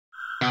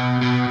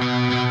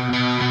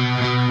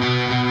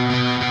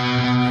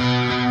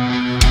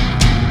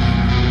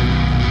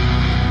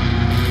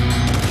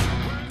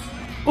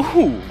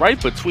right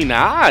between the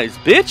eyes,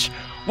 bitch.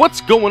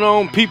 What's going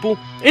on, people?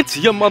 It's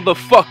your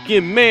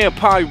motherfucking man,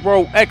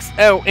 Pyro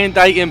XL, and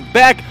I am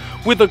back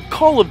with a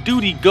Call of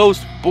Duty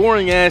Ghosts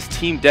boring-ass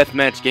team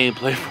deathmatch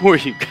gameplay for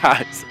you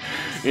guys.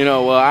 You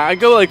know, I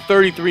go like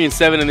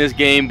 33-7 in this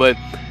game, but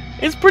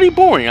it's pretty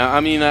boring.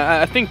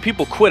 I think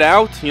people quit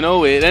out. You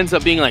know, it ends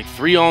up being like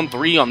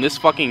 3-on-3 on this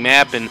fucking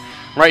map, and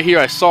right here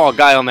I saw a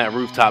guy on that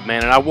rooftop,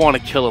 man, and I want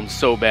to kill him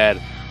so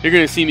bad. You're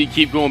gonna see me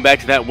keep going back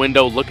to that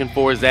window looking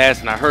for his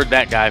ass, and I heard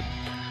that guy.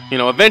 You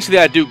know, eventually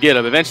I do get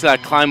him. Eventually I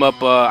climb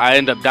up, I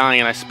end up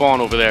dying, and I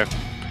spawn over there.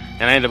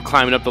 And I end up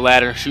climbing up the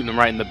ladder and shooting him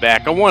right in the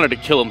back. I wanted to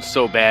kill him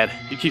so bad.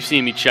 You keep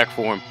seeing me check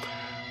for him.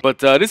 But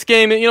this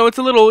game, you know, it's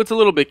a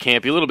little bit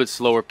campy, a little bit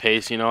slower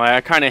pace. You know,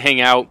 I kind of hang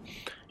out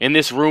in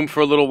this room for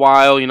a little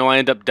while. You know, I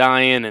end up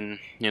dying, and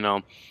you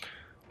know.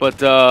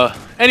 But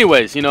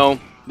anyways, you know,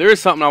 there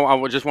is something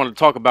I just wanted to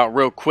talk about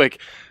real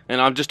quick.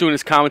 And I'm just doing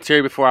this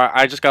commentary before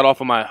I just got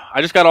off of my,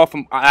 I just got off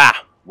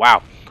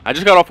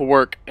of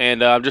work,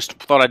 and I just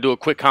thought I'd do a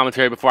quick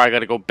commentary before I got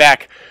to go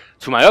back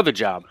to my other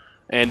job.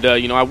 And,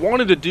 you know, I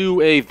wanted to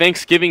do a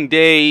Thanksgiving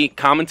Day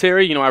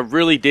commentary. You know, I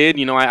really did.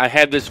 You know, I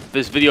had this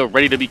video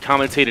ready to be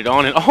commentated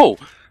on, and oh,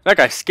 that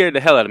guy scared the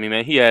hell out of me,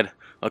 man. He had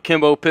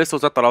akimbo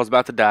pistols. I thought I was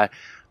about to die.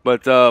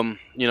 But,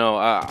 you know,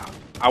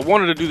 I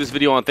wanted to do this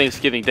video on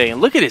Thanksgiving Day,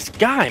 and look at this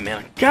guy,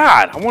 man.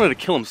 God, I wanted to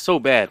kill him so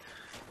bad.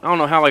 I don't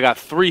know how I got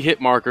 3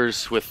 hit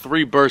markers with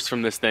 3 bursts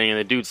from this thing, and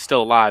the dude's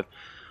still alive.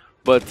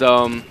 But,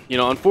 you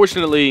know,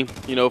 unfortunately,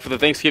 you know, for the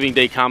Thanksgiving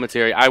Day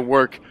commentary, I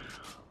work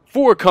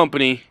for a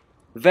company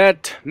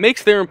that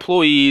makes their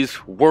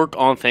employees work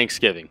on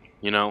Thanksgiving,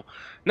 you know.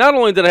 Not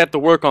only did I have to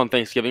work on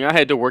Thanksgiving, I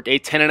had to work a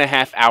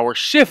 10.5-hour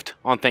shift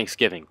on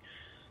Thanksgiving.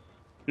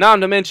 Not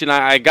to mention,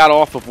 I got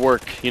off of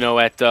work, you know,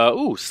 at,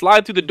 ooh,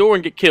 slide through the door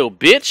and get killed,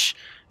 bitch.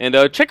 And,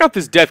 check out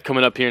this death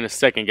coming up here in a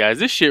second, guys.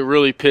 This shit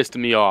really pissed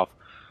me off.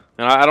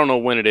 And I don't know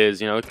when it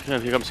is, you know, it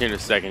comes here in a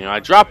second. You know, I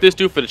dropped this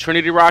dude for the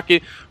Trinity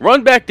Rocket,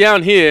 run back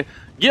down here,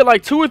 get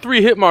like 2 or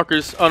 3 hit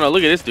markers. Oh no,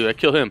 look at this dude, I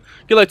kill him.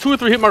 Get like 2 or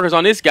 3 hit markers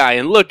on this guy,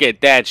 and look at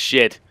that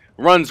shit.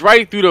 Runs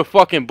right through the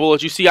fucking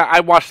bullets. You see,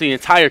 I watched the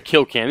entire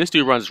kill cam. This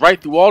dude runs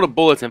right through all the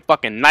bullets and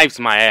fucking knifes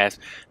my ass.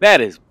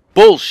 That is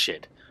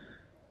bullshit.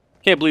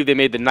 Can't believe they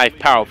made the knife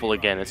powerful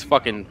again. It's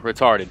fucking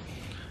retarded.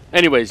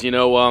 Anyways, you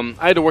know,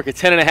 I had to work a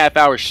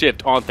 10.5-hour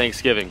shift on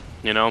Thanksgiving,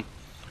 you know.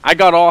 I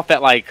got off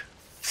at like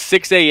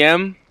 6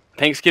 a.m.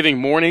 Thanksgiving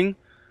morning,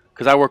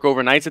 because I work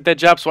overnights at that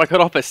job, so I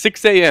got off at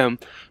 6 a.m.,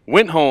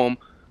 went home,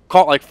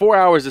 caught like 4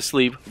 hours of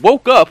sleep,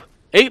 woke up,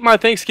 ate my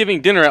Thanksgiving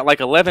dinner at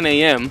like 11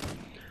 a.m.,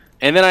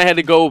 and then I had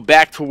to go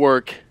back to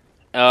work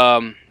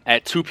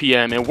at 2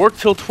 p.m. and work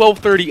till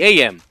 12:30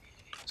 a.m.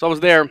 So I was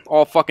there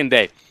all fucking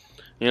day,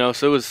 you know,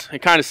 so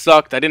it kind of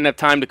sucked. I didn't have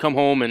time to come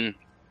home, and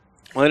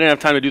well, I didn't have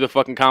time to do the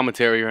fucking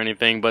commentary or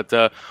anything, but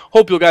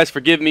hope you guys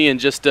forgive me and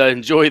just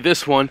enjoy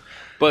this one.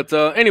 But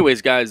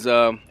anyways, guys,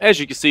 as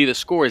you can see, the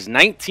score is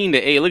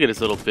 19-8. Look at this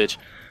little bitch.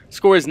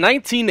 Score is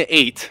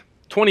 19-8,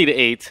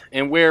 20-8,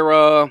 and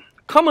we're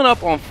coming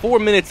up on 4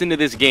 minutes into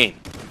this game.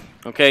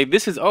 Okay,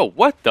 this is, oh,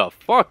 what the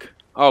fuck?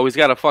 Oh, he's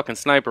got a fucking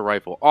sniper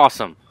rifle.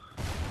 Awesome.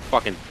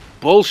 Fucking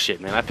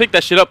bullshit, man. I picked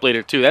that shit up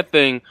later, too. That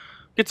thing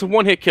gets a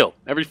one-hit kill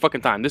every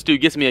fucking time. This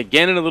dude gets me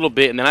again in a little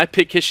bit, and then I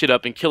pick his shit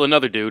up and kill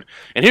another dude.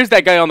 And here's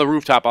that guy on the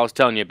rooftop I was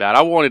telling you about.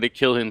 I wanted to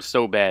kill him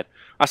so bad.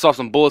 I saw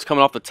some bullets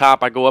coming off the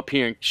top. I go up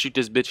here and shoot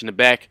this bitch in the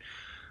back.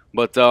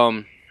 But,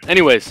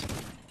 anyways,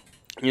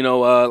 you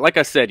know, like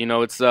I said, you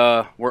know, it's,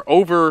 we're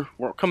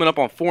coming up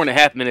on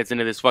 4.5 minutes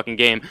into this fucking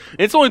game. And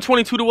it's only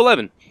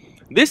 22-11.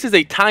 This is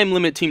a time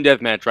limit team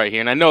deathmatch right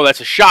here. And I know that's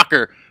a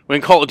shocker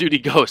when Call of Duty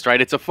Ghosts, right?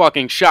 It's a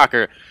fucking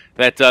shocker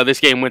that, this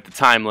game went to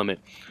time limit.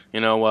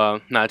 You know,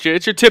 nah,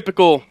 it's your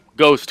typical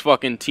Ghost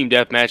fucking team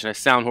deathmatch, and I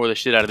sound whore the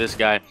shit out of this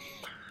guy.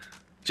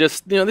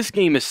 Just, you know, this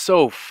game is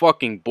so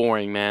fucking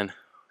boring, man.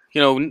 You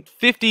know,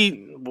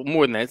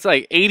 more than that. It's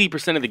like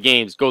 80% of the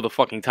games go the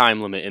fucking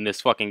time limit in this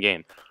fucking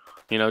game.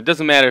 You know, it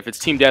doesn't matter if it's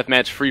team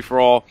deathmatch,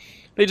 free-for-all.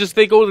 They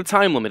go to the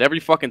time limit every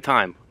fucking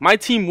time. My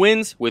team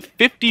wins with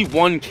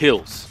 51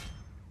 kills.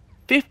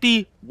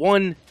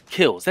 51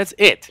 kills. That's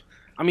it.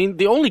 I mean,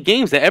 the only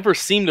games that ever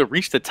seem to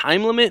reach the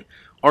time limit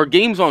are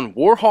games on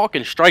Warhawk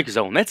and Strike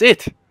Zone. That's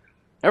it.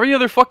 Every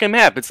other fucking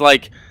map, it's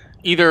like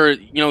either,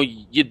 you know,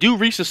 you do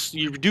reach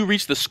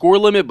the score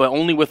limit, but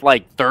only with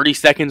like 30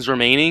 seconds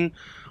remaining.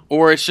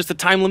 Or it's just a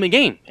time limit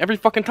game every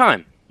fucking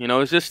time. You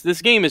know, it's just,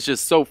 this game is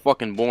just so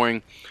fucking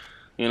boring.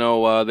 You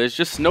know, there's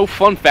just no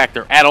fun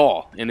factor at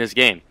all in this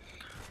game.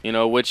 You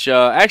know, which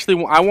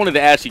actually I wanted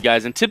to ask you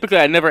guys, and typically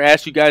I never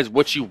ask you guys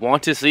what you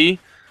want to see.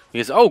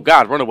 Because, oh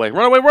god, run away,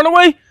 run away, run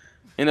away!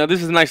 You know,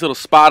 this is a nice little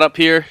spot up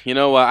here. You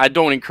know, I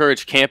don't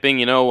encourage camping.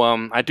 You know,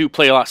 I do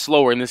play a lot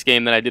slower in this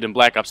game than I did in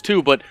Black Ops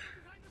 2, but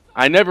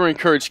I never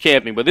encourage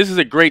camping. But this is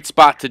a great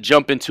spot to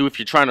jump into if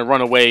you're trying to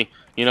run away.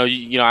 You know,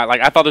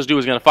 I thought this dude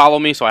was going to follow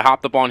me, so I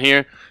hopped up on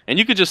here. And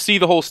you could just see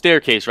the whole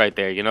staircase right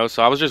there, you know.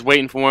 So I was just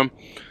waiting for him.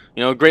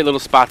 You know, great little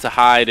spot to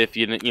hide if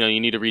you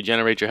need to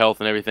regenerate your health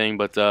and everything.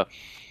 But,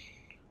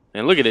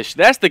 and look at this.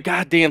 That's the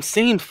goddamn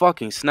same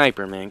fucking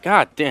sniper, man.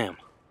 God damn.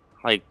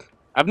 Like,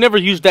 I've never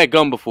used that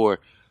gun before.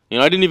 You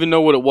know, I didn't even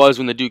know what it was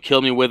when the dude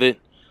killed me with it.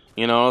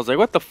 You know, I was like,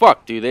 what the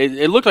fuck, dude?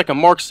 It looked like a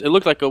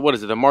what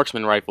is it, a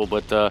marksman rifle,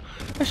 but that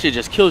shit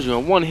just kills you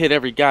in one hit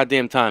every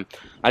goddamn time.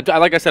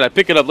 Like I said, I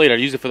pick it up later. I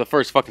use it for the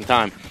first fucking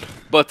time.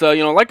 But, you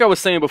know, like I was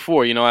saying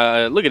before, you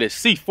know, look at this,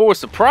 C4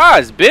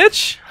 surprise,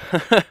 bitch!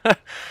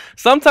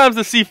 Sometimes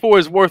the C4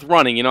 is worth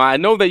running. You know, I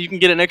know that you can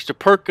get an extra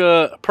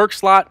perk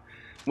slot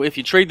if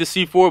you trade the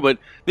C4, but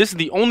this is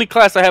the only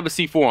class I have a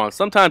C4 on.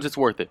 Sometimes it's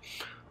worth it.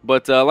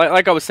 But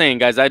like I was saying,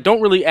 guys, I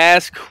don't really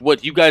ask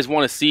what you guys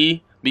want to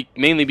see,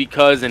 mainly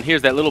because, and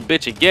here's that little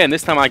bitch again,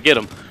 this time I get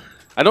him.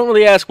 I don't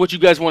really ask what you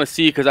guys want to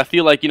see because I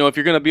feel like, you know, if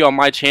you're going to be on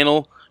my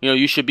channel, you know,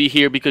 you should be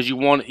here because you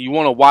want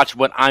to watch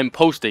what I'm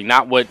posting,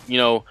 not what, you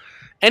know,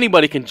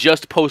 anybody can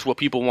just post what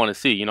people want to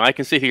see. You know, I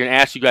can sit here and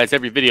ask you guys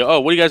every video, oh,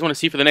 what do you guys want to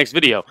see for the next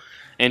video?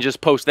 And just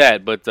post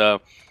that. But,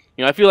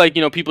 you know, I feel like,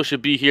 you know, people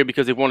should be here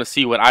because they want to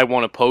see what I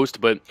want to post.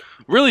 But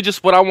really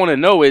just what I want to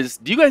know is,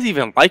 do you guys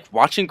even like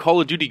watching Call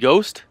of Duty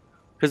Ghosts?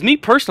 Because me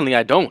personally,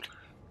 I don't.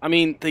 I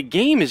mean, the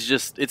game is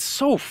just, it's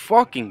so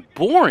fucking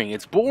boring.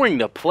 It's boring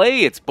to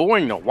play. It's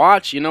boring to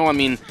watch. You know, I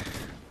mean,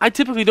 I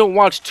typically don't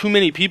watch too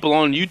many people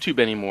on YouTube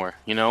anymore.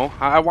 You know,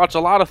 I watch a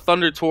lot of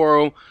Thunder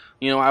Toro.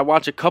 You know, I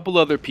watch a couple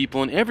other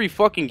people, and every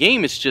fucking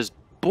game is just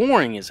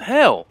boring as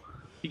hell.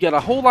 You got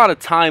a whole lot of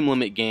time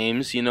limit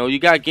games. You know, you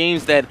got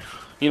games that,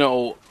 you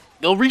know,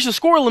 they'll reach the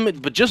score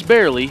limit, but just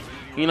barely.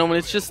 You know, and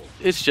it's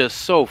just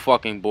so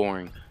fucking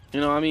boring. You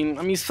know, I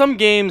mean, some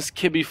games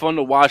can be fun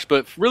to watch,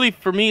 but really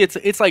for me,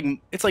 it's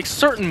like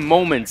certain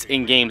moments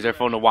in games that are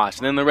fun to watch,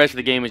 and then the rest of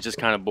the game is just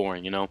kind of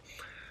boring, you know.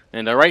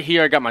 And right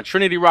here, I got my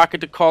Trinity rocket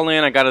to call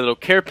in. I got a little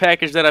care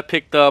package that I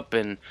picked up,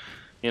 and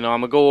you know, I'm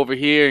gonna go over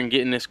here and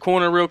get in this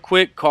corner real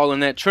quick, call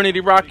in that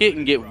Trinity rocket,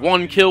 and get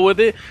one kill with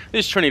it.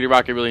 This Trinity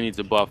rocket really needs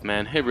a buff,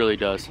 man. It really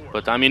does.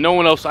 But I mean, no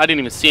one else. I didn't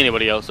even see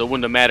anybody else, so it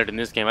wouldn't have mattered in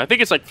this game. I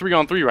think it's like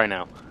 3-on-3 right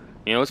now.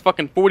 You know, it's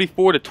fucking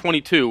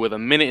 44-22 with a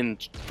minute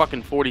and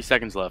fucking 40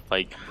 seconds left.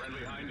 Like,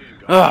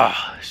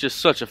 it's just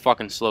such a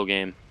fucking slow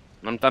game.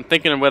 I'm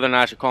thinking of whether or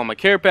not I should call my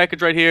care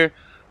package right here,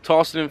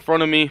 toss it in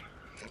front of me.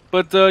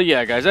 But,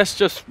 yeah, guys, that's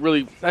just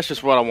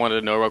what I wanted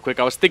to know real quick.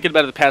 I was thinking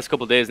about it the past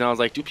couple days, and I was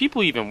like, do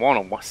people even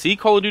want to see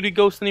Call of Duty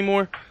Ghosts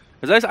anymore?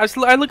 Because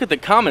I look at the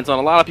comments on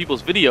a lot of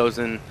people's videos,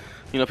 and,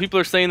 you know, people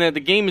are saying that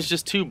the game is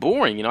just too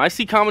boring. You know, I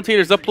see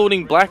commentators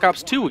uploading Black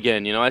Ops 2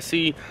 again. You know, I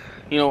see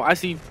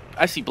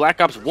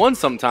Black Ops 1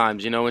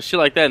 sometimes, you know, and shit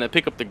like that, and I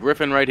pick up the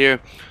Griffin right here.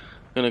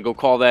 Gonna go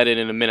call that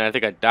in a minute. I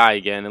think I die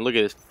again, and look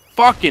at this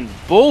fucking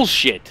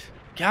bullshit.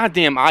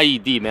 Goddamn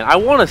IED, man. I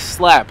want to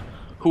slap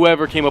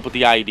whoever came up with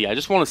the IED. I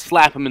just want to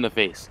slap him in the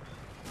face.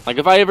 Like,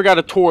 if I ever got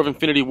a tour of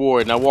Infinity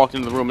Ward and I walked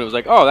into the room and it was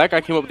like, oh, that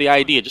guy came up with the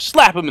IED, I'd just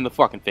slap him in the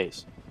fucking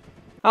face.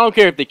 I don't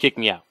care if they kick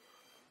me out.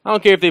 I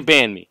don't care if they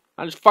ban me.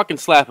 I just fucking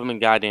slap him in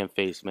goddamn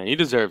face, man. He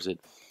deserves it.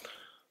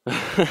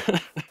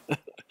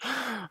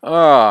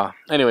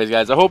 Anyways,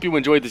 guys, I hope you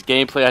enjoyed this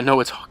gameplay. I know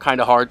it's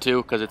kind of hard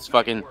to because it's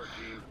fucking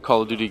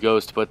Call of Duty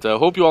Ghost, but I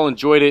hope you all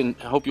enjoyed it, and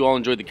I hope you all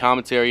enjoyed the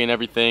commentary and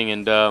everything,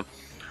 and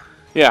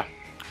yeah,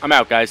 I'm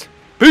out, guys.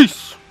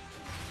 Peace!